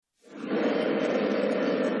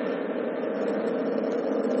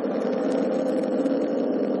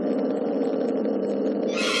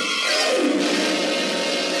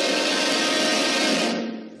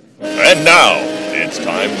And now, it's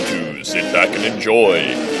time to sit back and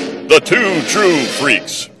enjoy the Two True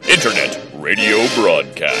Freaks Internet Radio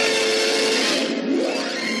Broadcast.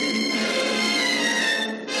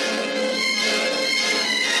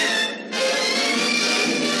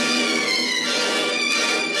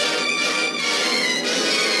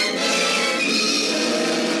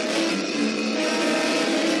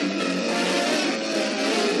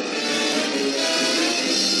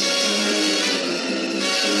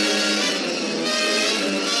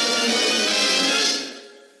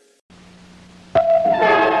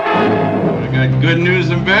 Good news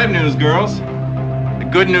and bad news, girls. The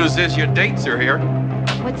good news is your dates are here.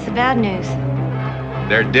 What's the bad news?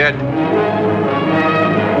 They're dead.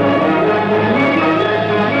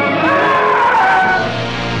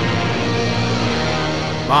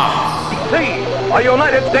 See, a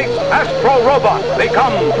United States astro robot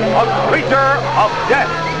become a creature of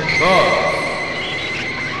death.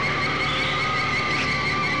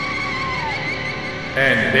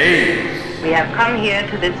 And babes. We have come here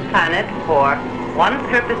to this planet for one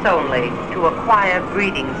purpose only, to acquire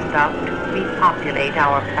breeding stock to repopulate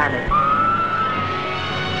our planet.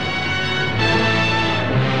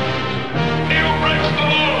 He who breaks the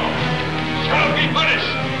law shall be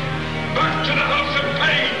punished. Back to the house of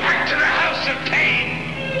pain. Back to the house of pain.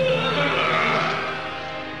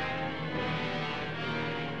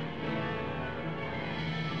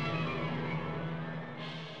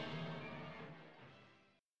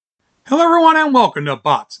 Hello, everyone, and welcome to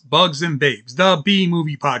Bots, Bugs, and Babes, the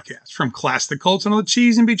B-Movie Podcast. From class to cults and all the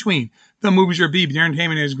cheese in between. The movies are B, but the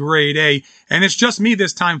entertainment is grade A. And it's just me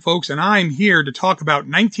this time, folks, and I'm here to talk about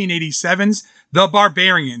 1987's The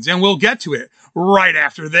Barbarians. And we'll get to it right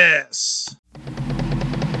after this.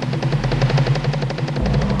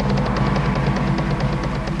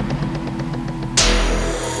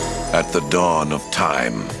 At the dawn of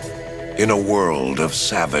time, in a world of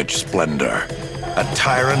savage splendor, a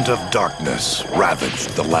tyrant of darkness ravaged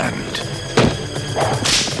the land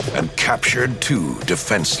and captured two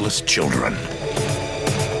defenseless children.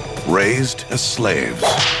 Raised as slaves,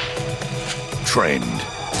 trained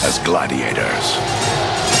as gladiators.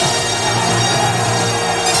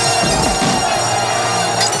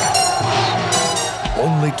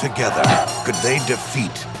 Only together could they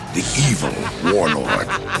defeat the evil warlord.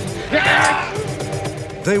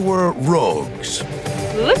 They were rogues.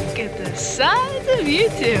 Look at the size of you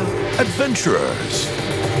two. Adventurers.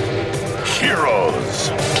 Heroes.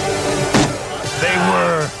 They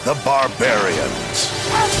were the Barbarians.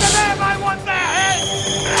 After them, I want their head!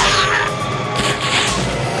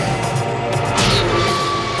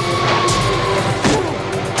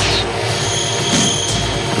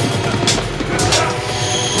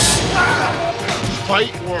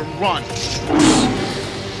 Fight or run?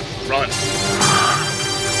 Run.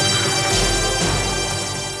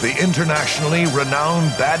 The internationally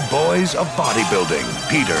renowned bad boys of bodybuilding,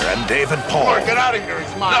 Peter and David Paul. Mark, get out of here,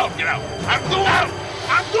 he's mine. No, get out. I'm doing it!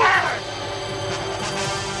 I'm doing it!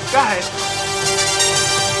 Go ahead.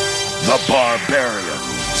 The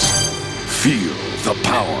Barbarians. Feel the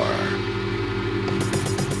power.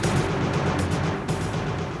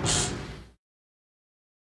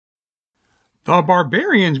 The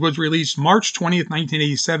Barbarians was released March 20th,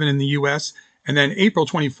 1987 in the U.S., and then April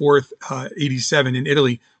 24th, 87 in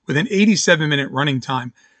Italy, with an 87-minute running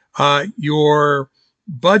time. Your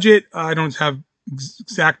budget, I don't have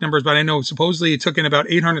exact numbers, but I know supposedly it took in about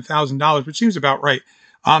 $800,000, which seems about right.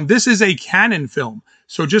 This is a canon film,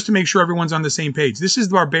 so just to make sure everyone's on the same page. This is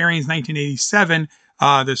The Barbarians 1987,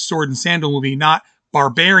 the sword and sandal movie, not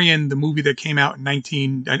Barbarian, the movie that came out in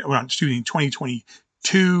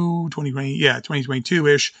 2022,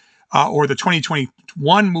 2022-ish, or the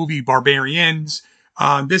 2021 movie Barbarians.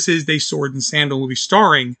 This is the sword and sandal movie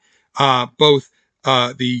starring both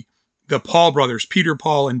the Paul brothers, Peter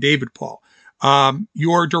Paul and David Paul.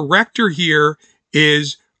 Your director here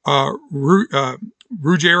is Ruggero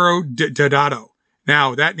Deodato.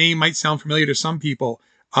 Now, that name might sound familiar to some people.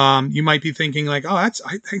 You might be thinking like, oh, I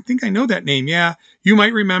think I know that name. Yeah, you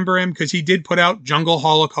might remember him because he did put out Jungle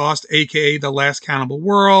Holocaust, aka The Last Cannibal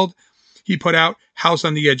World. He put out House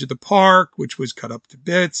on the Edge of the Park, which was cut up to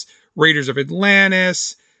bits, Raiders of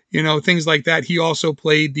Atlantis, things like that. He also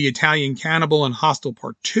played the Italian cannibal in Hostel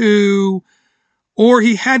Part 2. Or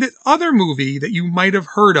he had an other movie that you might have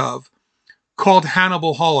heard of called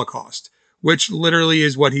Hannibal Holocaust, which literally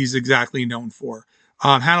is what he's exactly known for.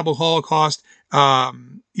 Hannibal Holocaust,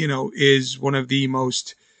 is one of the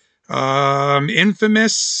most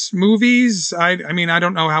infamous movies. I mean, I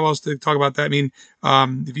don't know how else to talk about that. I mean,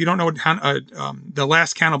 if you don't know what The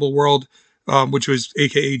Last Cannibal World, which was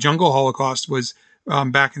AKA Jungle Holocaust, was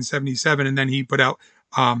back in 77. And then he put out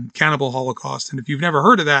Cannibal Holocaust. And if you've never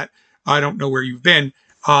heard of that, I don't know where you've been.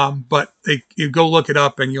 But you go look it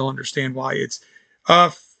up and you'll understand why it's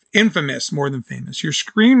infamous more than famous. Your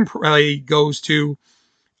screenplay goes to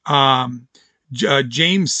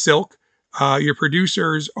James Silk. Your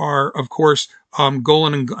producers are, of course,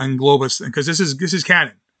 Golan and Globus, because this is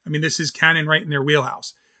canon. I mean, this is canon right in their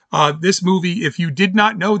wheelhouse. This movie, if you did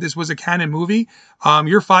not know this was a canon movie,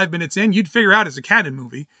 you're 5 minutes in, you'd figure out it's a canon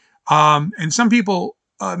movie. And some people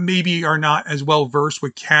maybe are not as well versed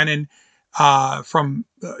with canon from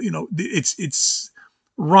it's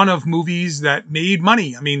run of movies that made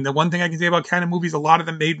money. I mean, the one thing I can say about canon movies, a lot of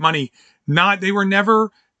them made money. They were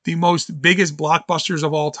never the most biggest blockbusters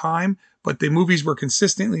of all time, but the movies were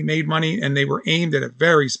consistently made money and they were aimed at a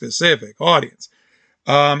very specific audience.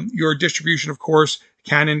 Your distribution, of course,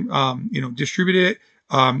 Canon, distributed it.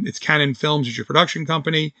 It's Canon Films is your production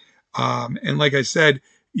company. And like I said,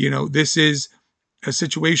 this is a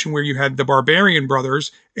situation where you had the Barbarian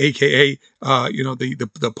brothers, aka,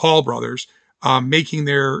 the Paul brothers, making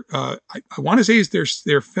their, I want to say it's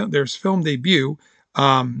their film debut.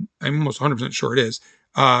 I'm almost 100% sure it is.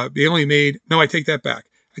 They only made, no, I take that back.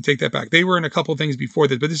 They were in a couple things before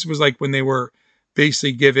this, but this was like when they were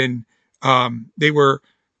basically given, they were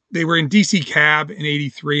in DC Cab in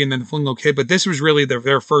 83 and then the Flamingo Kid, but this was really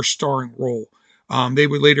their first starring role. They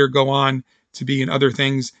would later go on to be in other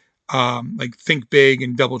things, like Think Big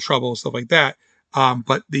and Double Trouble, stuff like that.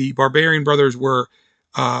 But the Barbarian brothers were,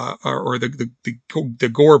 or the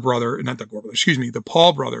Gore brother, not the Gore brother, excuse me, the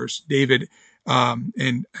Paul brothers, David,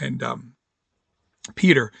 and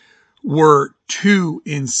Peter, were two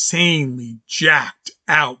insanely jacked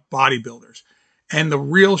out bodybuilders. And the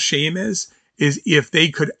real shame is if they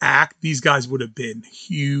could act, these guys would have been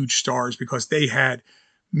huge stars because they had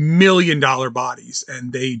 $1 million bodies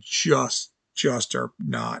and they just are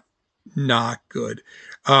not good.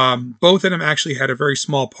 Both of them actually had a very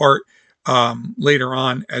small part later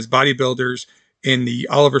on as bodybuilders in the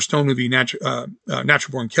Oliver Stone movie Natural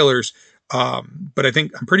Born Killers. But I'm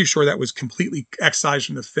pretty sure that was completely excised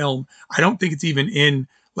from the film. I don't think it's even in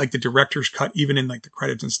like the director's cut, even in like the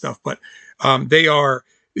credits and stuff. But they are,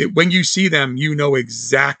 when you see them, you know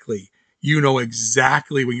exactly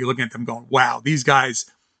when you're looking at them going, wow, these guys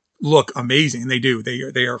look amazing. And they do.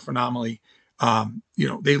 They are phenomenally,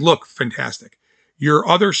 they look fantastic. Your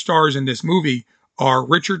other stars in this movie are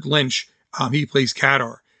Richard Lynch. He plays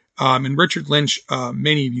Kadar. And Richard Lynch,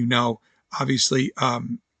 many of you know, obviously,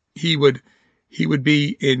 he would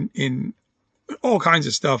be in all kinds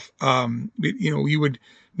of stuff. You would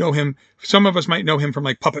know him. Some of us might know him from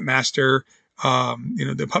like Puppet Master,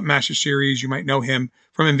 the Puppet Master series. You might know him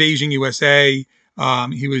from Invasion USA.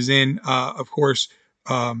 He was in, of course,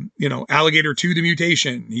 Alligator 2: The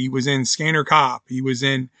Mutation. He was in Scanner Cop. He was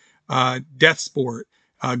in Death Sport.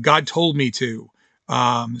 God Told Me To.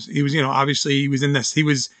 He was, obviously he was in this. He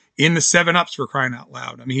was in the 7-Ups, for crying out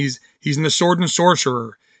loud. I mean, he's in the Sword and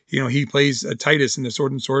Sorcerer. He plays Titus in the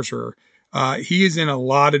Sword and Sorcerer. He is in a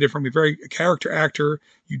lot of different, very character actor.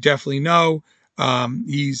 You definitely know.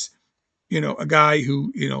 He's, a guy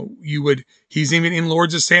who, he's even in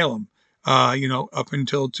Lords of Salem, up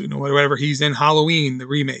until, whatever. He's in Halloween, the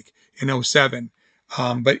remake in 07.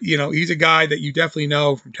 But, he's a guy that you definitely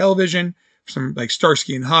know from television, from like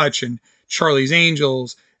Starsky and Hutch and Charlie's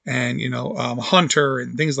Angels and, Hunter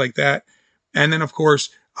and things like that. And then, of course,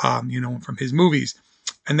 from his movies.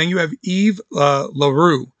 And then you have Eve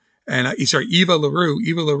LaRue, and Eva LaRue.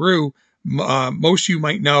 Eva LaRue, most of you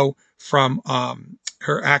might know from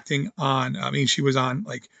her acting on. She was on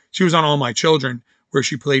All My Children, where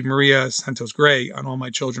she played Maria Santos Gray on All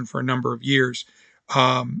My Children for a number of years,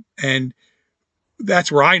 and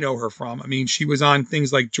that's where I know her from. She was on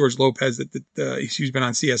things like George Lopez. She's been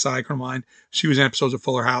on CSI, Criminal Mind. She was in episodes of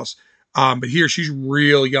Fuller House, but here she's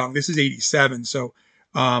real young. This is 87, so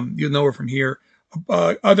you'll know her from here.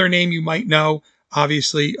 Other name you might know,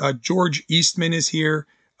 obviously, George Eastman is here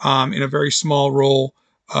in a very small role.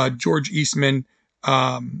 George Eastman,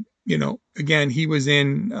 again, he was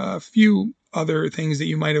in a few other things that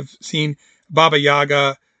you might have seen. Baba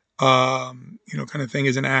Yaga, kind of thing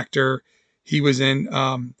as an actor. He was in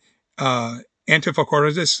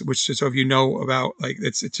Antifa, which, so if you know about, like,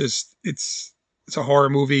 it's a horror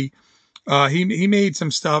movie. He made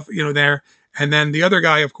some stuff, there. And then the other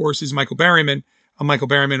guy, of course, is Michael Berryman. Michael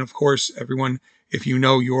Berryman, of course, everyone, if you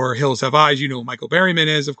know Your Hills Have Eyes, you know who Michael Berryman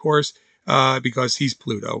is, of course, because he's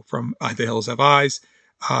Pluto from The Hills Have Eyes.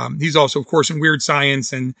 He's also, of course, in Weird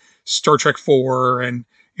Science and Star Trek 4 and,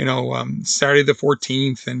 Saturday the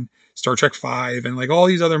 14th and Star Trek 5 and like all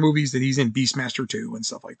these other movies that he's in, Beastmaster 2 and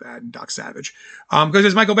stuff like that, and Doc Savage. Because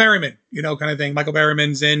it's Michael Berryman, kind of thing. Michael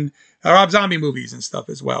Berryman's in Rob Zombie movies and stuff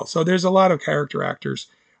as well. So there's a lot of character actors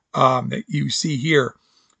that you see here.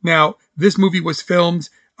 Now, this movie was filmed.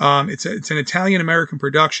 It's an Italian-American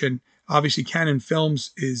production. Obviously, Cannon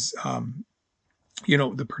Films is,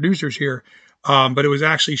 the producers here. But it was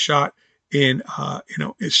actually shot in,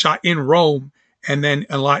 it's shot in Rome and then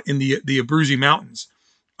a lot in the Abruzzi Mountains.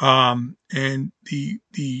 And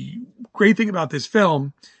the great thing about this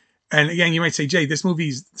film, and again, you might say, Jay,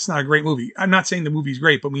 it's not a great movie. I'm not saying the movie's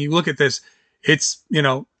great, but when you look at this, it's,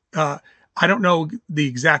 I don't know the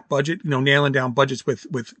exact budget, nailing down budgets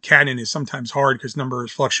with Canon is sometimes hard because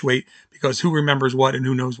numbers fluctuate because who remembers what and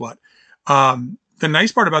who knows what. The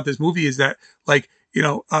nice part about this movie is that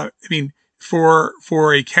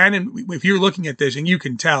for a Canon, if you're looking at this and you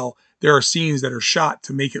can tell there are scenes that are shot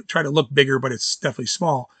to make it try to look bigger, but it's definitely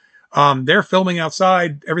small. They're filming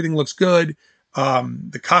outside. Everything looks good.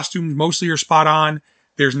 The costumes mostly are spot on.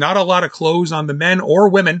 There's not a lot of clothes on the men or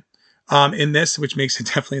women in this, which makes it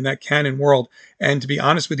definitely in that Canon world. And to be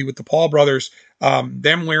honest with you, with the Paul brothers,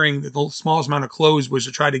 them wearing the smallest amount of clothes was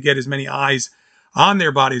to try to get as many eyes on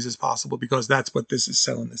their bodies as possible, because that's what this is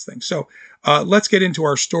selling this thing. So let's get into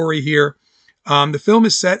our story here. The film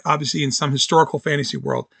is set, obviously, in some historical fantasy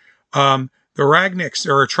world. The Ragniks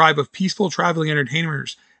are a tribe of peaceful traveling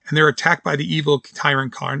entertainers, and they're attacked by the evil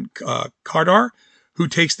tyrant Kardar, who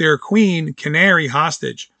takes their queen, Canary,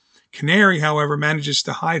 hostage. Canary, however, manages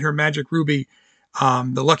to hide her magic ruby,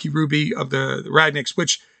 the lucky ruby of the Ragniks,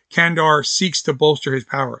 which Kandar seeks to bolster his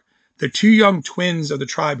power. The two young twins of the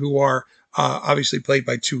tribe, who are obviously played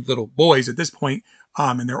by two little boys at this point,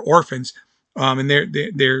 and they're orphans, and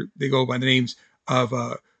they go by the names of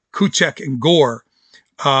Kuchek and Gore.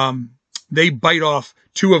 They bite off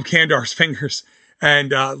two of Kandar's fingers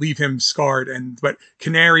and leave him scarred. But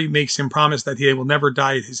Canary makes him promise that he will never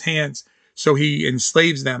die at his hands, so he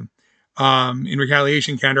enslaves them. In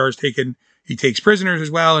retaliation, he takes prisoners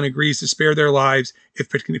as well and agrees to spare their lives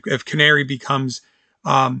if Canary becomes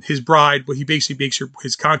his bride. But he basically makes her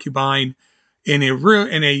his concubine in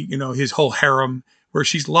his whole harem, where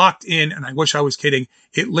she's locked in. And I wish I was kidding.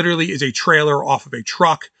 It literally is a trailer off of a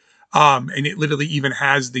truck. And it literally even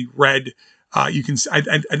has the red, I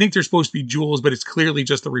think they're supposed to be jewels, but it's clearly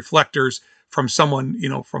just the reflectors from someone,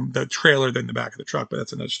 from the trailer than the back of the truck. But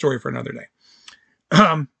that's another story for another day.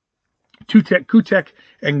 Kutek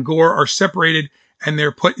and Gore are separated, and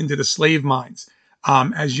they're put into the slave mines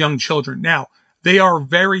as young children. Now, they are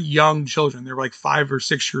very young children. They're like 5 or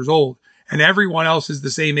 6 years old, and everyone else is the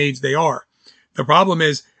same age they are. The problem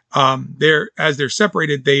is, as they're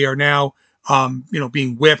separated, they are now,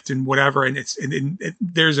 being whipped and whatever. And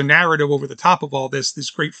there's a narrative over the top of all this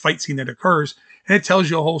great fight scene that occurs, and it tells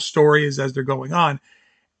you a whole story as they're going on.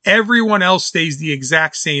 Everyone else stays the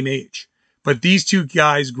exact same age, but these two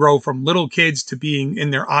guys grow from little kids to being in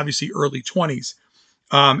their obviously early 20s.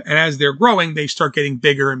 And as they're growing, they start getting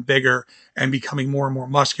bigger and bigger and becoming more and more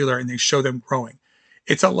muscular, and they show them growing.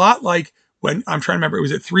 It's a lot like when, I'm trying to remember,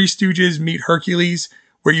 was it Three Stooges meet Hercules,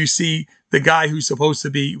 where you see the guy who's supposed to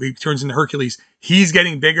be, he turns into Hercules, he's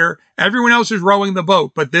getting bigger. Everyone else is rowing the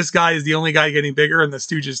boat, but this guy is the only guy getting bigger, and the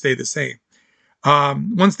Stooges stay the same.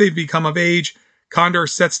 Once they've become of age, Condor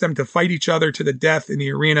sets them to fight each other to the death in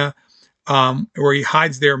the arena, where he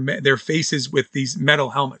hides their faces with these metal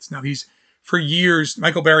helmets. Now, for years,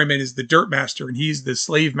 Michael Berryman is the dirt master, and he's the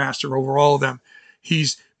slave master over all of them.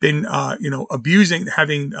 He's been,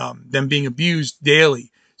 having them being abused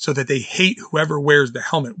daily, so that they hate whoever wears the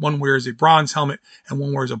helmet. One wears a bronze helmet and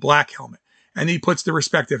one wears a black helmet. And he puts the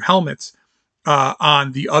respective helmets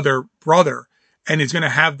on the other brother, and is going to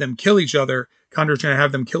have them kill each other. Condor's going to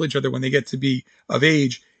have them kill each other when they get to be of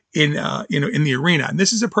age in the arena. And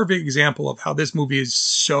this is a perfect example of how this movie is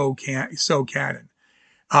so canon.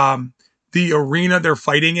 The arena they're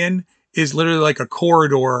fighting in is literally like a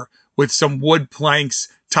corridor with some wood planks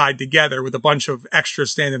tied together with a bunch of extras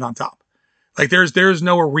standing on top. Like there's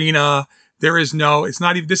no arena.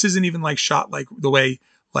 This isn't even like shot like the way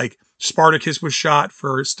like Spartacus was shot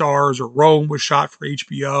for Stars or Rome was shot for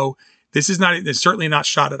HBO. It's certainly not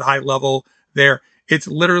shot at a high level there. It's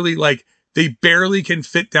literally like they barely can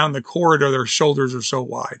fit down the corridor. Their shoulders are so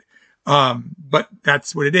wide. But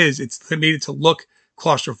that's what it is. It's made it to look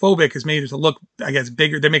claustrophobic. It's made it to look, I guess,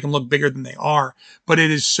 bigger. They make them look bigger than they are, but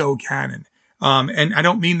it is so canon. And I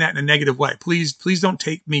don't mean that in a negative way. Please don't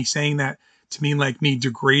take me saying that to mean like me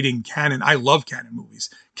degrading canon. I love canon movies.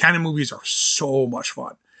 Canon movies are so much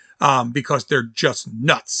fun because they're just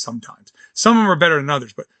nuts sometimes. Some of them are better than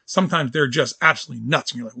others, but sometimes they're just absolutely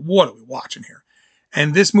nuts. And you're like, what are we watching here?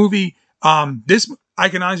 And this movie, I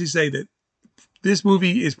can honestly say that this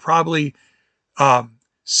movie is probably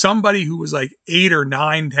somebody who was like 8 or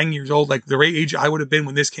 9, 10 years old, like the age I would have been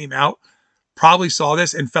when this came out, probably saw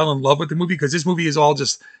this and fell in love with the movie, because this movie is all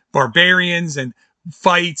just barbarians and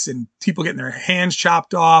fights and people getting their hands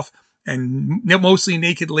chopped off and mostly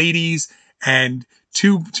naked ladies and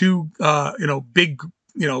two big,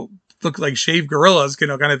 look like shaved gorillas,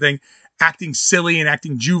 kind of thing, acting silly and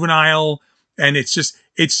acting juvenile. And it's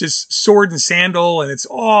just sword and sandal, and it's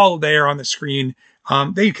all there on the screen.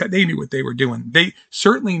 They knew what they were doing. They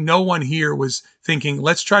certainly, no one here was thinking,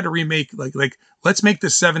 let's try to remake like let's make the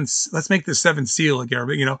seventh seal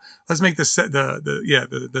again. Let's make the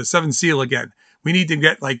seventh seal again. We need to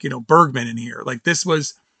get Bergman in here. Like, this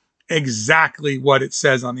was exactly what it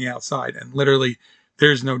says on the outside, and literally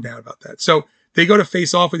there's no doubt about that. So they go to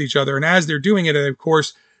face off with each other, and as they're doing it, of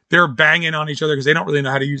course, they're banging on each other because they don't really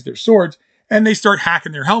know how to use their swords, and they start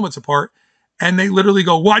hacking their helmets apart, and they literally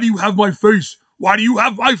go, "Why do you have my face? Why do you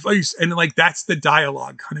have my face?" And that's the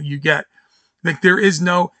dialogue kind of you get. Like,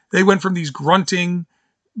 they went from these grunting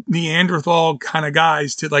Neanderthal kind of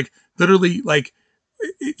guys to literally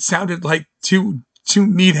it sounded like two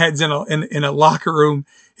meatheads in a locker room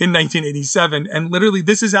in 1987. And literally,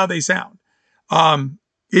 this is how they sound.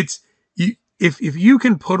 If you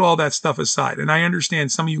can put all that stuff aside, and I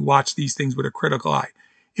understand some of you watch these things with a critical eye,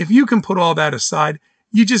 if you can put all that aside,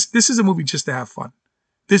 this is a movie just to have fun.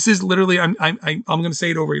 This is literally, I'm going to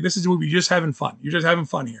say it over here. This is a movie just having fun. You're just having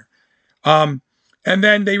fun here. And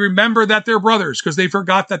then they remember that they're brothers, because they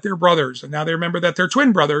forgot that they're brothers. And now they remember that they're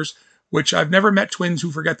twin brothers, which I've never met twins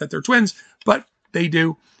who forget that they're twins, but they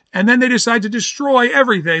do. And then they decide to destroy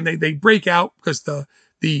everything. They break out because the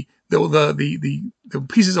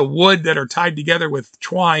pieces of wood that are tied together with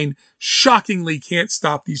twine shockingly can't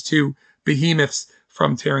stop these two behemoths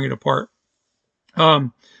from tearing it apart.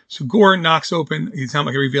 So Gore knocks open, he's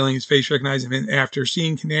revealing his face, recognizing him. After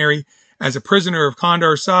seeing Canary as a prisoner of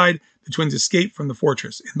Kondar's side, the twins escape from the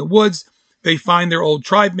fortress. In the woods, they find their old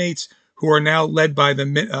tribe mates, who are now led by the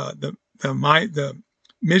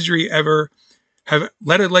misery have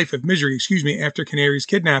led a life of misery, after Canary's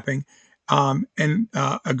kidnapping, and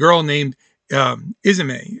a girl named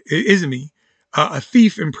Izumi, a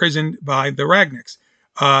thief imprisoned by the Ragniks.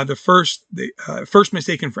 First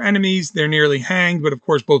mistaken for enemies, they're nearly hanged, but of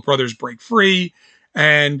course both brothers break free,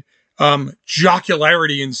 and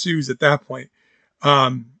jocularity ensues at that point.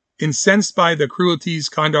 Incensed by the cruelties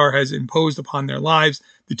Kandar has imposed upon their lives,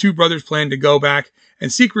 the two brothers plan to go back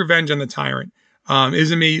and seek revenge on the tyrant.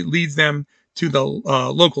 Izumi leads them to the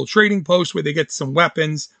local trading post, where they get some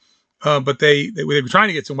weapons, but they were trying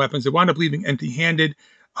to get some weapons. They wound up leaving empty-handed,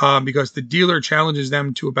 because the dealer challenges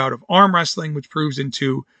them to a bout of arm wrestling, which proves and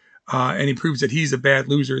he proves that he's a bad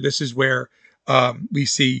loser. This is where we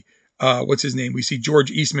see what's his name? We see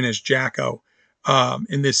George Eastman as Jacko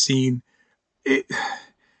in this scene.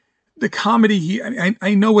 The comedy,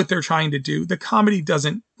 I know what they're trying to do. The comedy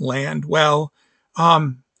doesn't land well.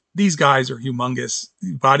 These guys are humongous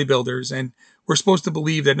bodybuilders, and we're supposed to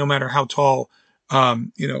believe that no matter how tall,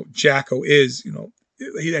 Jacko is,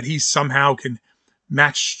 that he somehow can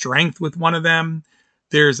match strength with one of them.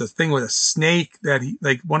 There's a thing with a snake that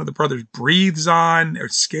one of the brothers breathes on or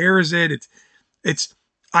scares it.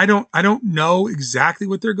 I don't know exactly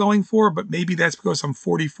what they're going for, but maybe that's because I'm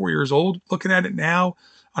 44 years old looking at it now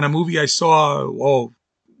on a movie I saw,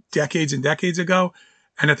 decades and decades ago.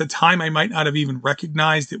 And at the time, I might not have even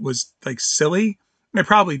recognized it was silly. I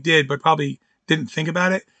probably did, but probably didn't think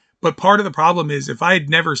about it. But part of the problem is, if I had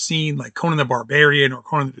never seen Conan the Barbarian or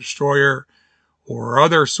Conan the Destroyer or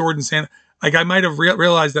other sword and sand, I might have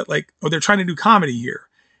realized that they're trying to do comedy here,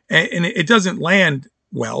 and it doesn't land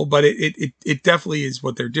well, but it definitely is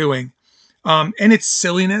what they're doing. And it's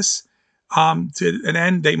silliness to an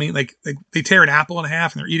end. They tear an apple in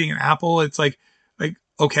half and they're eating an apple. It's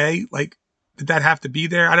okay, did that have to be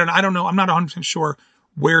there? I don't know. I'm not 100% sure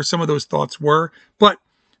where some of those thoughts were, but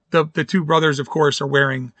the two brothers, of course, are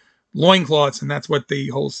wearing loincloths, and that's what the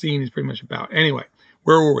whole scene is pretty much about. Anyway,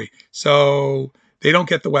 where were we? So they don't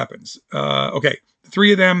get the weapons. Okay, the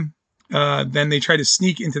three of them, then they try to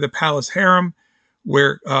sneak into the palace harem,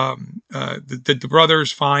 where the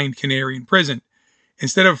brothers find Canary in prison.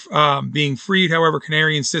 Instead of being freed, however,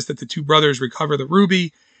 Canary insists that the two brothers recover the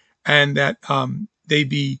ruby, and that they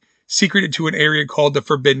be secreted to an area called the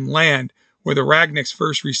Forbidden Land, where the Ragniks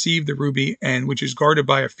first received the ruby, and which is guarded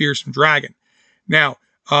by a fearsome dragon. Now,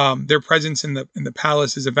 their presence in the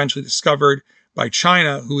palace is eventually discovered by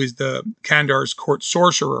China, who is the Kandar's court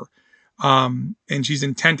sorcerer, and she's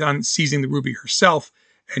intent on seizing the ruby herself.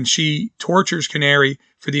 and she tortures Canary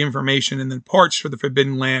for the information and then departs for the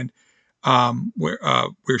Forbidden Land,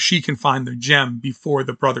 where she can find the gem before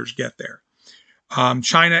the brothers get there.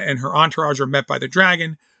 China and her entourage are met by the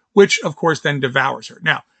dragon, which of course then devours her.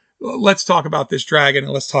 Now, let's talk about this dragon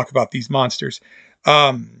and let's talk about these monsters.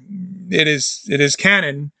 It is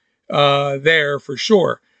canon there for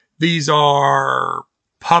sure. These are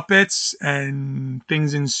puppets and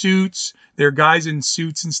things in suits. There are guys in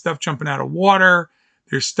suits and stuff jumping out of water.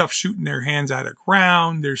 There's stuff shooting their hands out of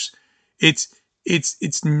ground. It's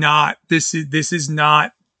not, this is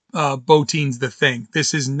not Botine's The Thing.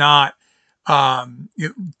 This is not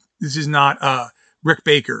Rick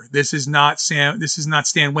Baker. This is not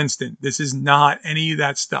Stan Winston. This is not any of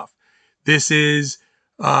that stuff. This is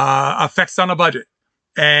effects on a budget.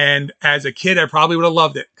 And as a kid, I probably would have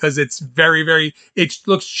loved it because it's very, very, it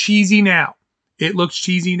looks cheesy now.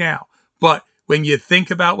 But when you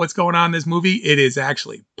think about what's going on in this movie, it is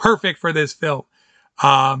actually perfect for this film.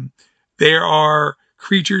 There are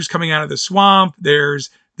creatures coming out of the swamp. There's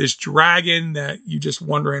this dragon that you're just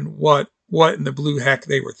wondering what in the blue heck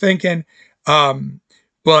they were thinking.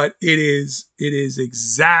 But it is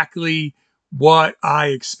exactly what I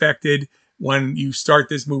expected when you start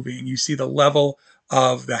this movie and you see the level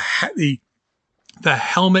of the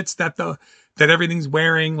helmets that everything's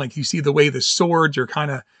wearing. Like you see the way the swords are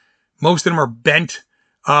kind of, most of them are bent.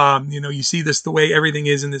 You see this, the way everything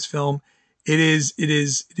is in this film.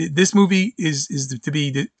 This movie is to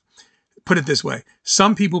be, put it this way.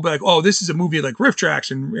 Some people be like, oh, this is a movie like Riff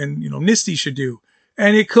Tracks and Nisty should do.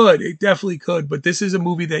 And it definitely could. But this is a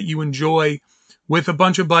movie that you enjoy with a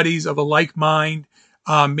bunch of buddies of a like mind.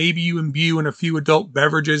 Maybe you imbue in a few adult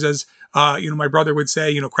beverages, as my brother would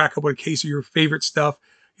say, crack up with a case of your favorite stuff.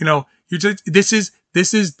 This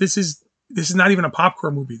is not even a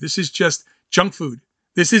popcorn movie. This is just junk food.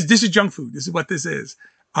 This is junk food. This is what this is.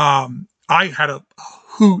 I had a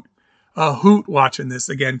hoot watching this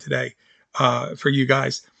again today, for you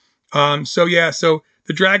guys. So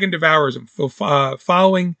the dragon devours him. So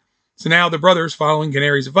now the brothers, following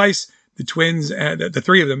Canary's advice, the twins, the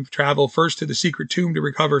three of them, travel first to the secret tomb to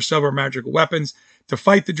recover several magical weapons to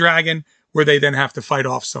fight the dragon, where they then have to fight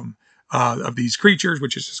off some of these creatures,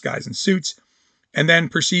 which is just guys in suits, and then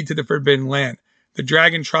proceed to the Forbidden Land. The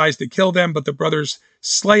dragon tries to kill them, but the brothers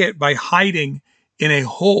slay it by hiding in a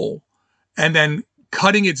hole and then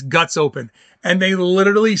cutting its guts open. And they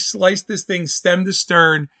literally slice this thing stem to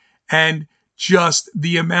stern, and just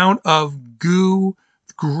the amount of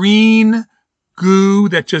green goo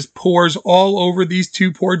that just pours all over these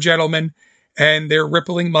two poor gentlemen and their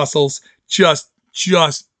rippling muscles, just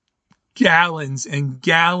gallons and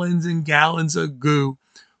gallons and gallons of goo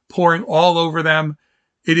pouring all over them.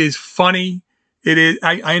 It is funny. It is,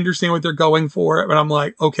 I understand what they're going for, but I'm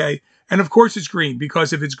like, okay. And of course it's green,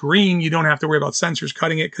 because if it's green, you don't have to worry about censors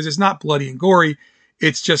cutting it, because it's not bloody and gory.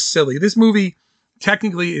 It's just silly. This movie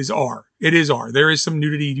technically is R. It is R. There is some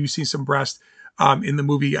nudity. You see some breast in the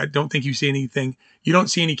movie. I don't think you see anything. You don't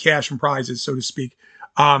see any cash and prizes, so to speak.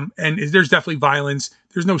 And there's definitely violence.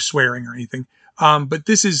 There's no swearing or anything. But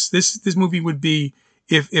this movie would be,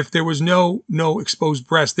 if there was no exposed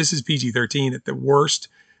breast, this is PG-13 at the worst,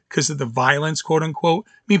 because of the violence, quote unquote.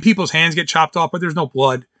 I mean, people's hands get chopped off, but there's no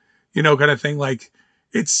blood, kind of thing. Like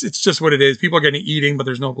it's just what it is. People are getting eating, but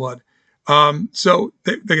there's no blood. So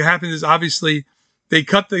what happens is, obviously they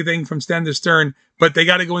cut the thing from stem to stern, but they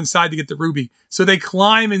got to go inside to get the ruby. So they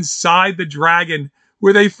climb inside the dragon,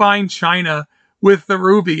 where they find China with the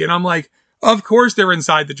ruby. And I'm like, of course they're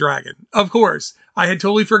inside the dragon. Of course. I had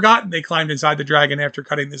totally forgotten they climbed inside the dragon after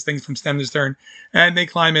cutting this thing from stem to stern. And they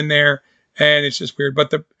climb in there, and it's just weird.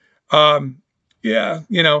 But they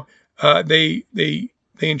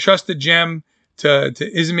entrust the gem to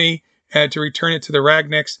Izumi to return it to the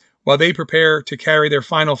Ragniks while they prepare to carry their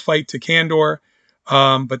final fight to Kandor.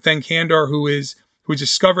 But then Kandor, who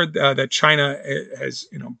discovered that China has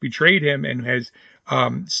betrayed him and has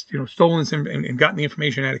stolen some and gotten the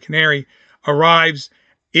information out of Canary, arrives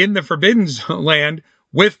in the Forbidden Land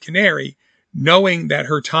with Canary, knowing that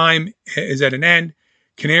her time is at an end.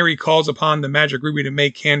 Canary calls upon the magic ruby to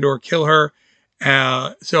make Kandor kill her.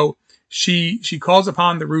 So she calls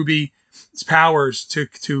upon the ruby's powers to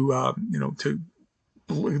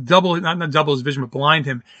double, not double his vision, but blind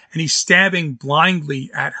him. And he's stabbing blindly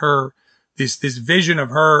at her, this vision of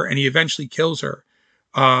her, and he eventually kills her.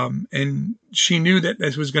 And she knew that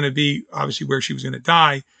this was going to be obviously where she was going to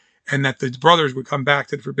die, and that the brothers would come back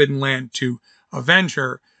to the Forbidden Land to avenge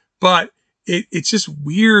her. But it's just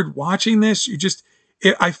weird watching this.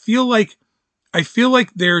 I feel like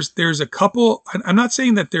there's a couple. I'm not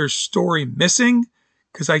saying that there's story missing,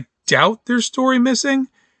 because I doubt there's story missing,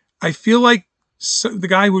 I feel like the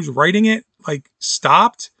guy who was writing it like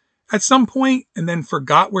stopped at some point and then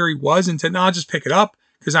forgot where he was and said, no, I'll just pick it up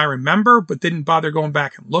because I remember, but didn't bother going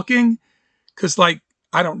back and looking. Because like,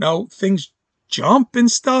 I don't know, things jump and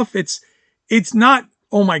stuff. It's not,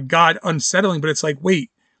 oh my God, unsettling, but it's like,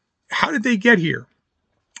 wait, how did they get here?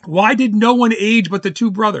 Why did no one age but the two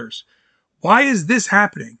brothers? Why is this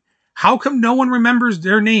happening? How come no one remembers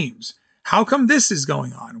their names? How come this is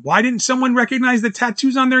going on? Why didn't someone recognize the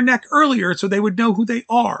tattoos on their neck earlier so they would know who they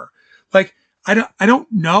are? Like, I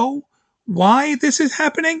don't know why this is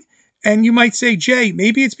happening. And you might say, Jay,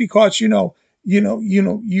 maybe it's because,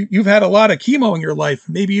 you've had a lot of chemo in your life.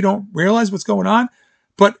 Maybe you don't realize what's going on.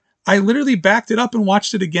 But I literally backed it up and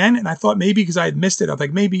watched it again. And I thought maybe because I had missed it, I'm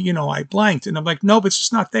like, maybe, I blanked. And I'm like, no, but it's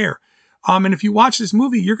just not there. And if you watch this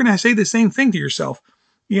movie, you're going to say the same thing to yourself.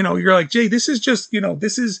 You're like, Jay, this is just,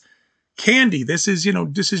 this is candy. This is,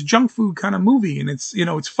 this is junk food kind of movie. And it's,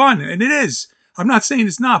 it's fun. And it is. I'm not saying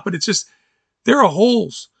it's not, but it's just, there are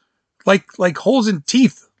holes, like holes in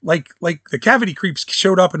teeth. Like the cavity creeps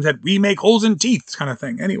showed up and said, we make holes in teeth kind of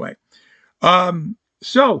thing. Anyway.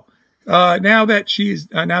 So now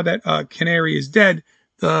that Canary is dead,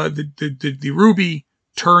 the ruby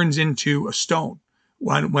turns into a stone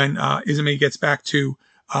when Izumi gets back to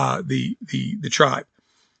the tribe.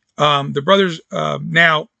 The brothers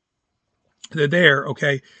now they're there.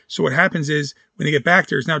 Okay, so what happens is when they get back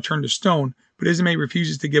there, it's now turned to stone. But Izumi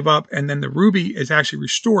refuses to give up, and then the ruby is actually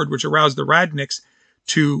restored, which aroused the Radniks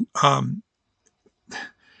to. And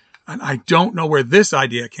I don't know where this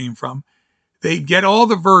idea came from. They get all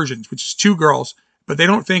the virgins, which is 2 girls, but they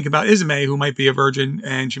don't think about Izumi, who might be a virgin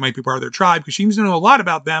and she might be part of their tribe because she seems to know a lot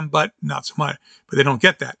about them, but not so much. But they don't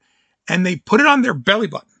get that. And they put it on their belly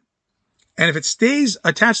button. And if it stays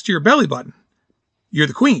attached to your belly button, you're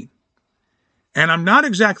the queen. And I'm not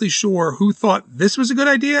exactly sure who thought this was a good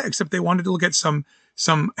idea, except they wanted to look at some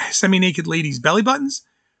semi-naked ladies' belly buttons.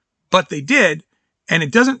 But they did, and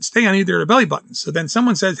it doesn't stay on either of their belly buttons. So then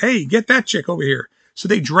someone says, hey, get that chick over here. So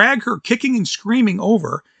they drag her kicking and screaming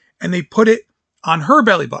over, and they put it on her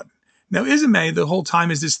belly button. Now, Izumi, the whole time,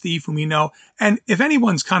 is this thief whom we know. And if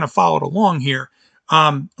anyone's kind of followed along here,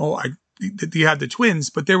 you had the twins,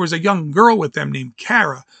 but there was a young girl with them named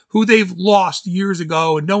Kara, who they've lost years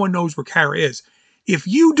ago, and no one knows where Kara is. If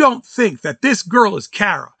you don't think that this girl is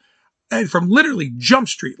Kara, and from literally Jump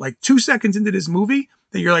Street, like 2 seconds into this movie,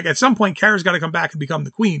 that you're like, at some point, Kara's got to come back and become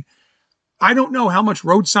the queen. I don't know how much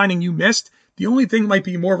road signing you missed. The only thing might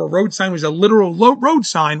be more of a road sign was a literal road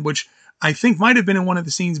sign, which I think might have been in one of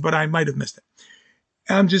the scenes, but I might have missed it.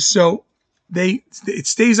 It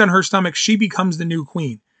stays on her stomach. She becomes the new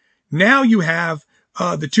queen. Now you have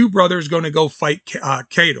the 2 brothers going to go fight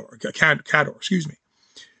Cador, excuse me.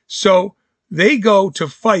 So they go to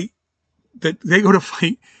fight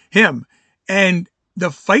him, and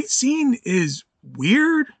the fight scene is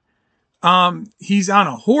weird. He's on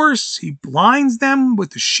a horse. He blinds them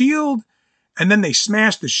with the shield, and then they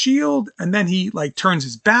smash the shield, and then he like turns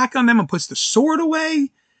his back on them and puts the sword away.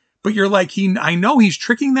 But you're like, I know he's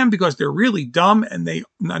tricking them because they're really dumb, and I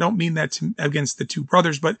don't mean that against the 2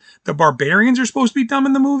 brothers, but the barbarians are supposed to be dumb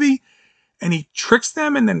in the movie, and he tricks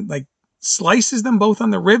them and then like slices them both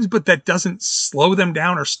on the ribs, but that doesn't slow them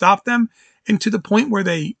down or stop them, and to the point where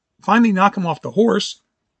they finally knock him off the horse.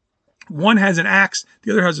 One has an axe,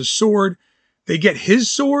 the other has a sword. They get his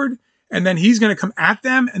sword, and then he's going to come at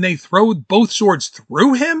them, and they throw both swords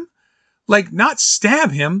through him, like not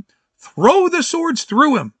stab him, throw the swords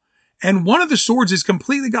through him. And one of the swords is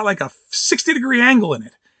completely got like a 60-degree angle in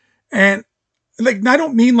it. And like, I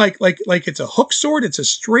don't mean like it's a hook sword. It's a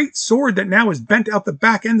straight sword that now is bent out the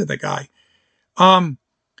back end of the guy. I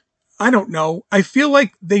don't know. I feel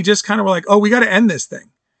like they just kind of were like, oh, we got to end this thing.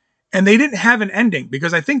 And they didn't have an ending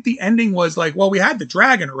because I think the ending was like, well, we had the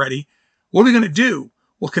dragon already. What are we going to do?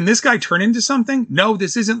 Well, can this guy turn into something? No,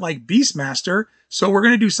 this isn't like Beastmaster. So we're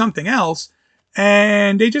going to do something else.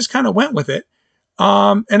 And they just kind of went with it.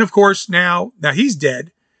 And of course, now he's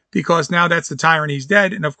dead because now that's the tyrant. He's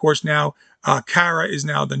dead. And of course, now Kara is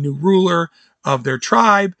now the new ruler of their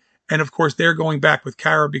tribe. And of course, they're going back with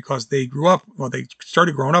Kara because they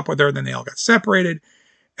started growing up with her. Then they all got separated.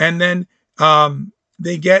 And then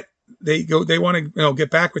they want to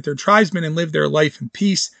get back with their tribesmen and live their life in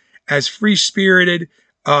peace as free-spirited,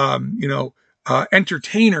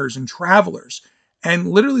 entertainers and travelers. And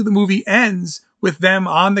literally the movie ends with them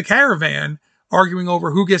on the caravan arguing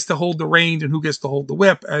over who gets to hold the reins and who gets to hold the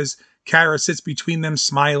whip as Kara sits between them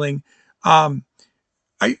smiling. I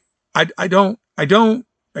don't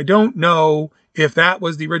know if that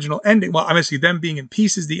was the original ending. Well, obviously them being in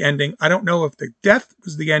peace is the ending. I don't know if the death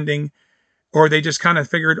was the ending. or they just kind of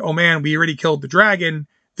figured, oh man, we already killed the dragon.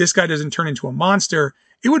 This guy doesn't turn into a monster.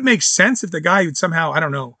 It would make sense if the guy would somehow, I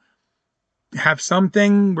don't know, have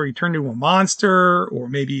something where he turned into a monster, or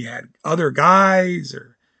maybe he had other guys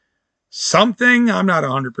or something. I'm not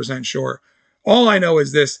 100% sure. All I know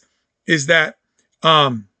is this, is that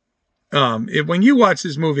when you watch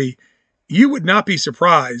this movie, you would not be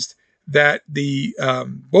surprised that the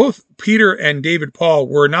both Peter and David Paul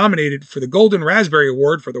were nominated for the Golden Raspberry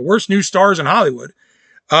Award for the worst new stars in Hollywood.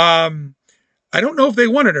 I don't know if they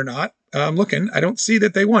won it or not. I'm looking. I don't see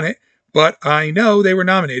that they won it, but I know they were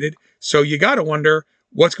nominated. So you got to wonder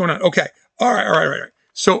what's going on. Okay. All right.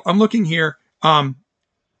 So I'm looking here.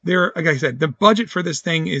 There, like I said, the budget for this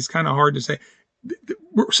thing is kind of hard to say.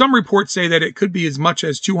 Some reports say that it could be as much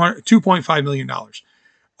as $2.5 million.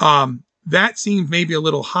 That seems maybe a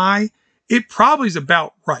little high. It probably is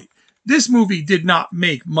about right. This movie did not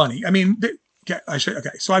make money. I mean,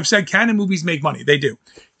 so I've said Canon movies make money. They do.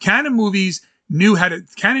 Canon movies knew how to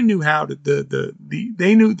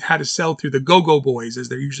sell through the Go-Go Boys, as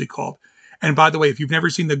they're usually called. And by the way, if you've never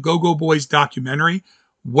seen the Go-Go Boys documentary,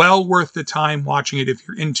 well worth the time watching it if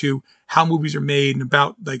you're into how movies are made and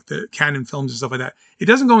about like the Canon films and stuff like that. It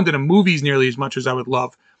doesn't go into the movies nearly as much as I would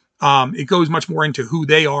love. It goes much more into who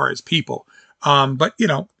they are as people. But you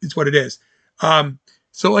know, it's what it is.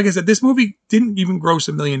 So like I said, this movie didn't even gross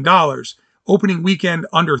 $1 million. Opening weekend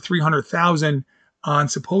under 300,000 on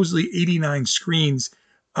supposedly 89 screens.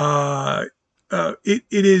 I don't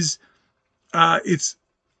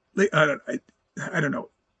know.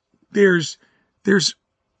 There's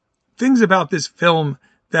things about this film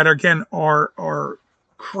that again are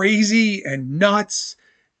crazy and nuts.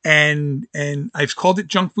 And I've called it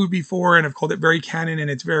junk food before, and I've called it very canon,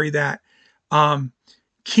 and it's very that.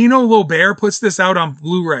 Kino Lorber puts this out on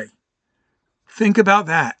Blu-ray. Think about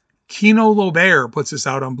that. Kino Lorber puts this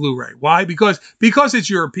out on Blu-ray. Why? Because it's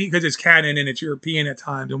European, because it's canon and it's European at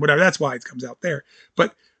times and whatever. That's why it comes out there.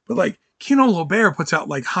 But like Kino Lorber puts out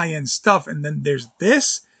like high-end stuff, and then there's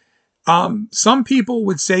this. Some people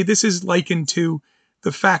would say this is likened to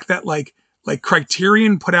the fact that like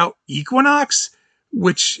Criterion put out Equinox,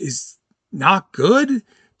 which is not good.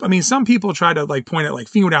 I mean, some people try to like point at like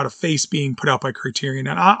Fiend Without a Face being put out by Criterion,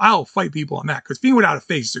 and I'll fight people on that, because Fiend Without a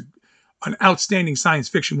Face is an outstanding science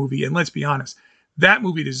fiction movie, and let's be honest, that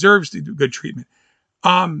movie deserves good treatment.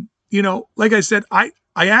 You know, like I said, I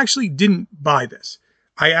actually didn't buy this.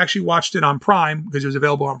 I actually watched it on Prime because it was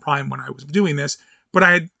available on Prime when I was doing this, but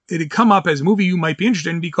it had come up as a movie you might be interested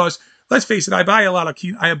in, because let's face it, I buy a lot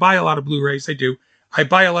of Blu-rays. I do. I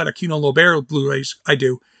buy a lot of Kino Lorber Blu-rays. I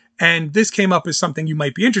do. And this came up as something you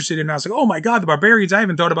might be interested in. And I was like, oh my God, The Barbarians. I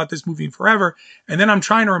haven't thought about this movie in forever. And then I'm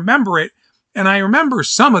trying to remember it. And I remember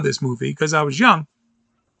some of this movie because I was young,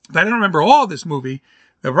 but I don't remember all of this movie.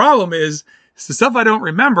 The problem is, it's the stuff I don't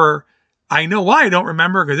remember. I know why I don't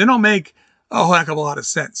remember, because they don't make a whole heck of a lot of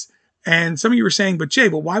sense. And some of you were saying, but Jay,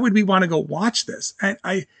 why would we want to go watch this? And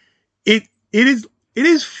it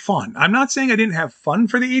is fun. I'm not saying I didn't have fun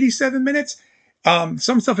for the 87 minutes.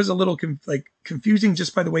 Some stuff is a little confusing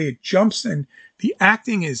just by the way it jumps, and the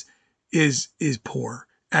acting is poor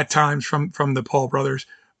at times from the Paul brothers.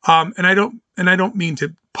 And I don't mean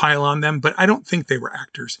to pile on them, but I don't think they were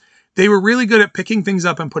actors. They were really good at picking things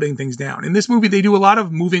up and putting things down. In this movie, they do a lot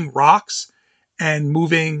of moving rocks and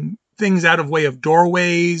moving things out of way of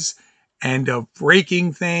doorways and of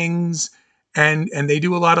breaking things. And they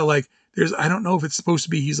do a lot of I don't know if it's supposed to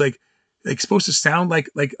be, he's like supposed to sound like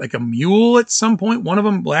a mule at some point. One of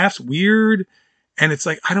them laughs weird. And it's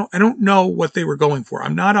like, I don't know what they were going for.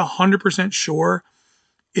 I'm not 100% sure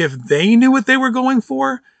if they knew what they were going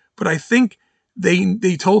for, but I think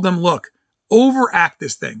they told them, look, overact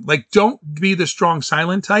this thing. Like, don't be the strong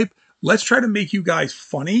silent type. Let's try to make you guys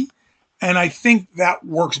funny. And I think that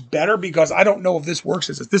works better, because I don't know if this works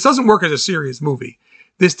this doesn't work as a serious movie.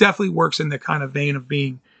 This definitely works in the kind of vein of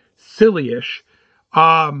being silly-ish.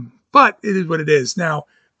 But it is what it is. Now,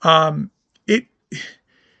 I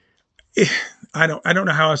don't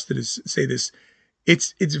know how else to say this.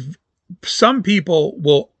 It's some people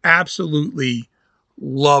will absolutely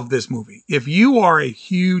love this movie. If you are a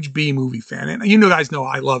huge B movie fan, and you guys know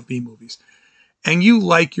I love B movies, and you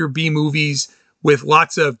like your B movies with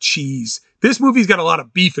lots of cheese, this movie's got a lot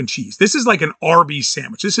of beef and cheese. This is like an Arby's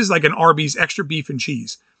sandwich. This is like an Arby's extra beef and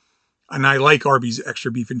cheese. And I like Arby's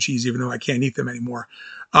extra beef and cheese, even though I can't eat them anymore.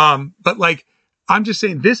 But like, I'm just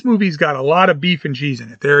saying, this movie's got a lot of beef and cheese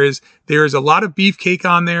in it. There is a lot of beefcake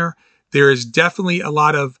on there. There is definitely a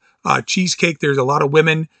lot of cheesecake. There's a lot of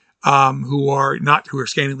women who are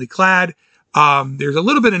scantily clad. There's a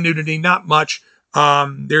little bit of nudity, not much.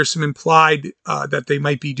 There's some implied that they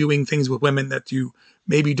might be doing things with women that you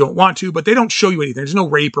maybe don't want to, but they don't show you anything. There's no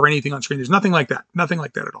rape or anything on screen. There's nothing like that. Nothing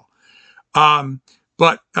like that at all.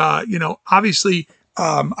 Obviously,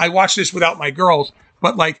 I watched this without my girls,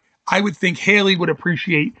 but like, I would think Haley would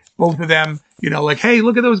appreciate both of them, like, hey,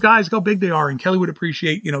 look at those guys, look how big they are. And Kelly would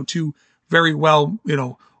appreciate, two very well,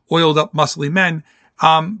 oiled up, muscly men.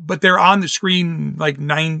 But they're on the screen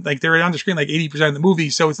they're on the screen like 80% of the movie.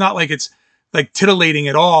 So it's not like it's like titillating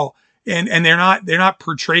at all. And they're not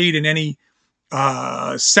portrayed in any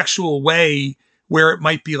sexual way where it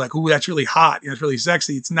might be like, ooh, that's really hot, it's really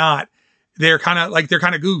sexy. It's not. They're kind of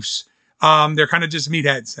goofs. They're kind of just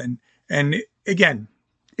meatheads. And again,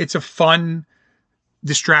 it's a fun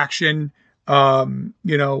distraction. Some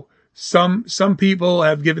people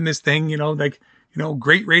have given this thing,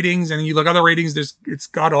 great ratings, and you look at other ratings, it's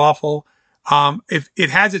god awful. If it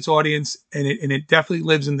has its audience, and it definitely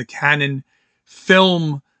lives in the canon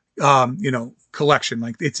film, collection,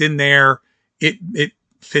 like it's in there, it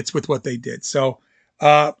fits with what they did. So,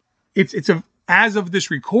 as of this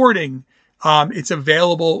recording, it's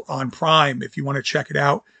available on Prime if you want to check it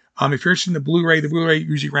out. If you're interested in the Blu-ray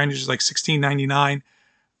usually ranges like $16.99.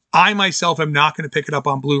 I myself am not going to pick it up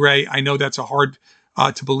on Blu-ray. I know that's a hard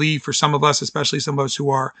to believe for some of us, especially some of us who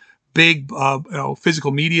are big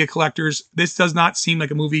physical media collectors. This does not seem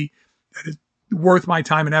like a movie that is worth my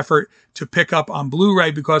time and effort to pick up on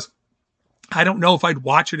Blu-ray, because I don't know if I'd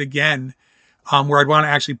watch it again where I'd want to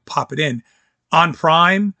actually pop it in. On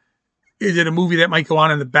Prime, is it a movie that might go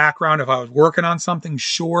on in the background if I was working on something?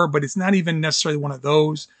 Sure, but it's not even necessarily one of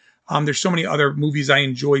those. There's so many other movies I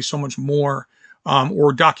enjoy so much more,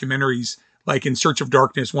 or documentaries like In Search of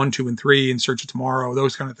Darkness 1, 2, and 3, In Search of Tomorrow,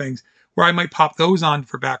 those kind of things, where I might pop those on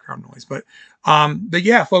for background noise. But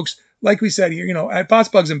yeah, folks, like we said here, at Boss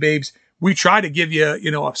Bugs and Babes, we try to give you,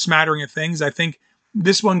 a smattering of things. I think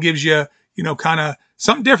this one gives you, kind of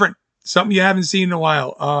something different, something you haven't seen in a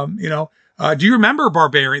while. Do you remember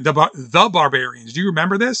the Barbarians? Do you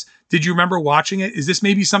remember this? Did you remember watching it? Is this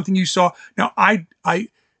maybe something you saw? Now,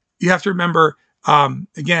 you have to remember,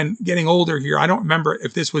 again, getting older here, I don't remember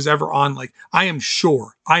if this was ever on, like, I am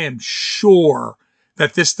sure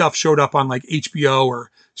that this stuff showed up on like HBO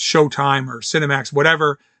or Showtime or Cinemax,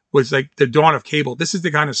 whatever was like the dawn of cable. This is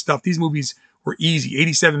the kind of stuff, these movies were easy,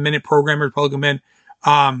 87-minute programmers plug them in.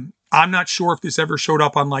 I'm not sure if this ever showed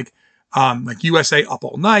up on like USA Up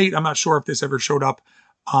All Night. I'm not sure if this ever showed up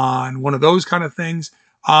on one of those kind of things.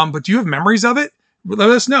 But do you have memories of it?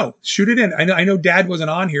 Let us know. Shoot it in. I know Dad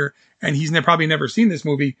wasn't on here, and he's probably never seen this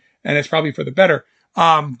movie, and it's probably for the better.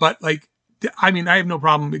 But like, I have no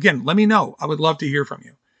problem. Again, let me know. I would love to hear from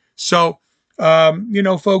you. So,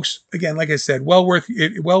 folks, again, like I said, well worth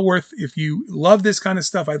it. Well worth, if you love this kind of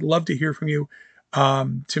stuff, I'd love to hear from you.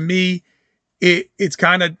 To me, it's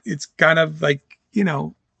kind of like,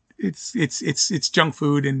 it's junk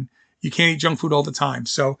food, and you can't eat junk food all the time.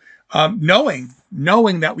 So, knowing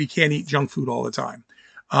that we can't eat junk food all the time.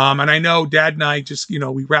 And I know Dad and I just,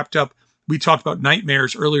 we talked about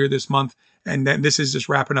nightmares earlier this month, and then this is just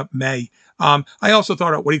wrapping up May. I also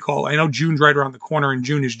thought of I know June's right around the corner, and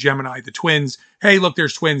June is Gemini, the twins. Hey, look,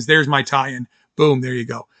 there's twins. There's my tie-in. Boom. There you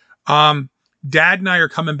go. Dad and I are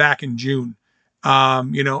coming back in June.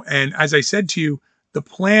 And as I said to you, the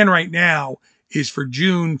plan right now is for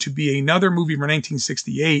June to be another movie from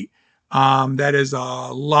 1968 that is a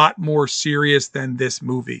lot more serious than this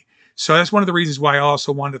movie. So that's one of the reasons why I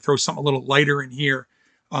also wanted to throw something a little lighter in here.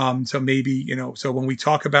 So maybe, so when we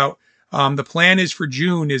talk about, the plan is for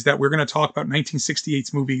June is that we're going to talk about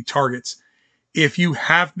 1968's movie Targets. If you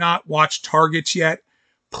have not watched Targets yet,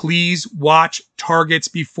 please watch Targets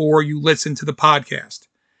before you listen to the podcast.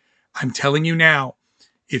 I'm telling you now,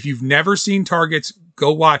 if you've never seen Targets,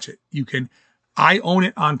 go watch it. I own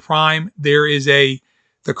it on Prime. There is the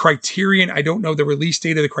Criterion. I don't know the release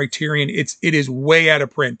date of the Criterion. It is way out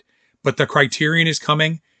of print, but the Criterion is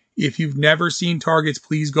coming. If you've never seen Targets,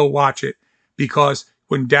 please go watch it, because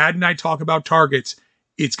when Dad and I talk about Targets,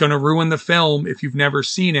 it's going to ruin the film if you've never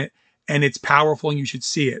seen it, and it's powerful and you should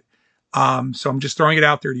see it. So I'm just throwing it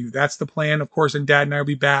out there to you. That's the plan, of course, and Dad and I will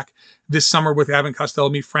be back this summer with Abbott and Costello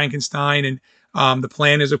Meet Frankenstein, and the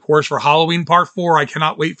plan is, of course, for Halloween Part 4. I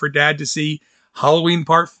cannot wait for Dad to see Halloween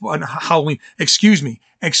excuse me,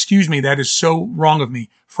 that is so wrong of me.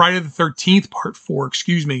 Friday the 13th Part 4,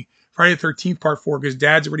 Friday the 13th Part 4, because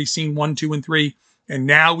Dad's already seen 1, 2, and 3, and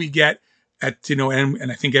now we get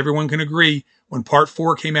and I think everyone can agree, when Part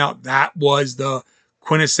 4 came out, that was the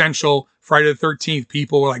quintessential Friday the 13th.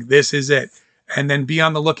 People were like, this is it. And then be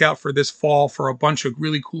on the lookout for this fall for a bunch of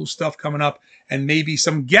really cool stuff coming up, and maybe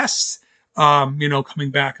some guests, coming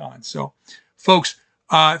back on. So, folks,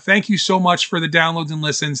 thank you so much for the downloads and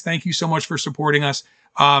listens. Thank you so much for supporting us.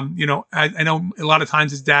 I know a lot of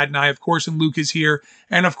times it's Dad and I, of course, and Luke is here.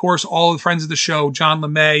 And of course, all the friends of the show, John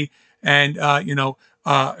LeMay and, Jonathan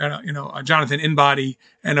Inbody.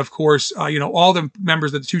 And of course, all the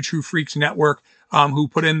members of the Two True Freaks Network, who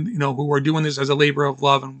put in, who are doing this as a labor of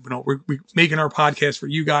love. And, we're making our podcast for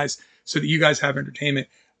you guys so that you guys have entertainment.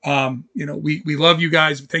 We love you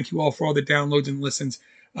guys. Thank you all for all the downloads and listens.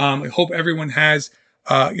 I hope everyone has,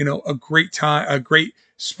 a great time, a great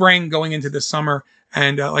spring going into the summer.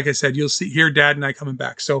 And like I said, you'll hear Dad and I coming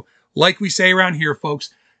back. So like we say around here, folks,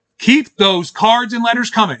 keep those cards and letters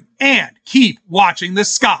coming and keep watching the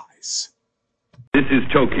skies. This is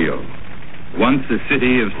Tokyo, once a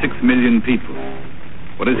city of 6 million people.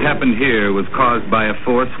 What has happened here was caused by a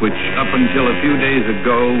force which, up until a few days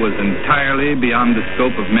ago, was entirely beyond the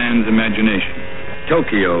scope of man's imagination.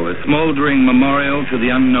 Tokyo, a smoldering memorial to the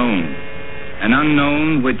unknown. An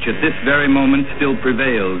unknown which at this very moment still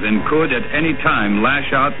prevails and could at any time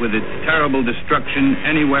lash out with its terrible destruction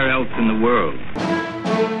anywhere else in the world.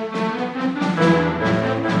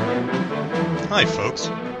 Hi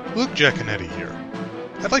folks, Luke Giaconetti here.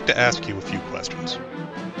 I'd like to ask you a few questions.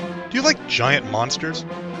 Do you like giant monsters?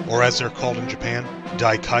 Or as they're called in Japan,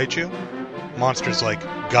 Daikaiju? Monsters like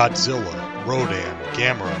Godzilla, Rodan,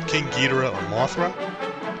 Gamera, King Ghidorah, or Mothra?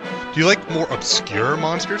 Do you like more obscure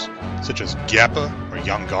monsters, such as Gappa or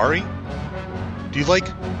Yongari? Do you like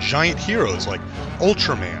giant heroes like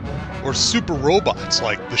Ultraman, or super robots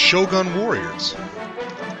like the Shogun Warriors?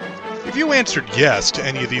 If you answered yes to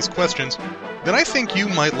any of these questions, then I think you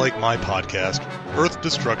might like my podcast, Earth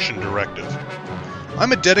Destruction Directive.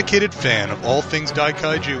 I'm a dedicated fan of all things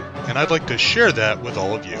Daikaiju, and I'd like to share that with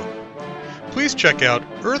all of you. Please check out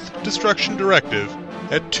Earth Destruction Directive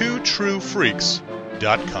at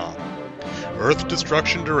twotruefreaks.com. Earth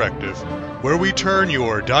Destruction Directive, where we turn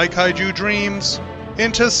your Daikaiju dreams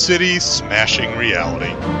into city-smashing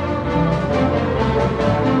reality.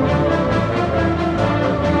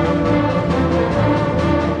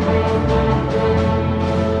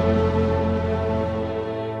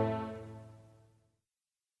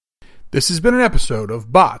 This has been an episode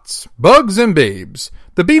of Bots, Bugs, and Babes,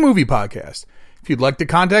 the B-Movie Podcast. If you'd like to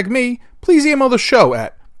contact me, please email the show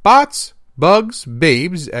at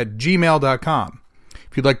botsbugsbabes@gmail.com.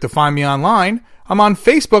 If you'd like to find me online, I'm on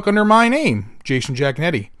Facebook under my name, Jason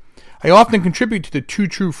Giaconetti. I often contribute to the Two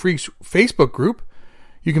True Freaks Facebook group.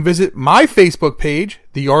 You can visit my Facebook page,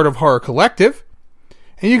 The Art of Horror Collective,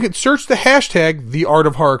 and you can search the hashtag The Art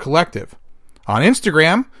of Horror Collective. On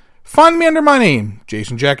Instagram, find me under my name,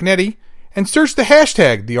 Jason Giaconetti, and search the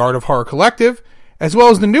hashtag The Art of Horror Collective, as well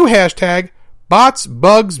as the new hashtag Bots,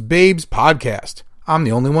 Bugs, Babes Podcast. I'm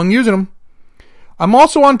the only one using them. I'm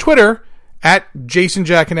also on Twitter at Jason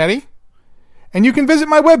Giaconetti, and you can visit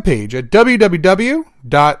my webpage at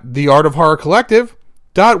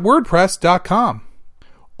www.theartofhorrorcollective.wordpress.com.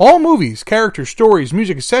 All movies, characters, stories,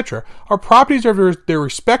 music, etc. are properties of their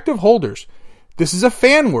respective holders. This is a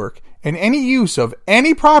fan work, and any use of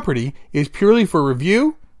any property is purely for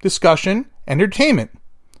review, discussion, and entertainment.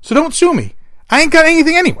 So don't sue me. I ain't got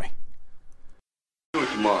anything anyway.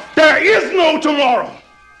 There is no tomorrow.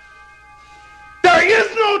 There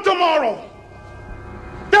is no tomorrow.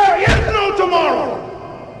 There is no tomorrow.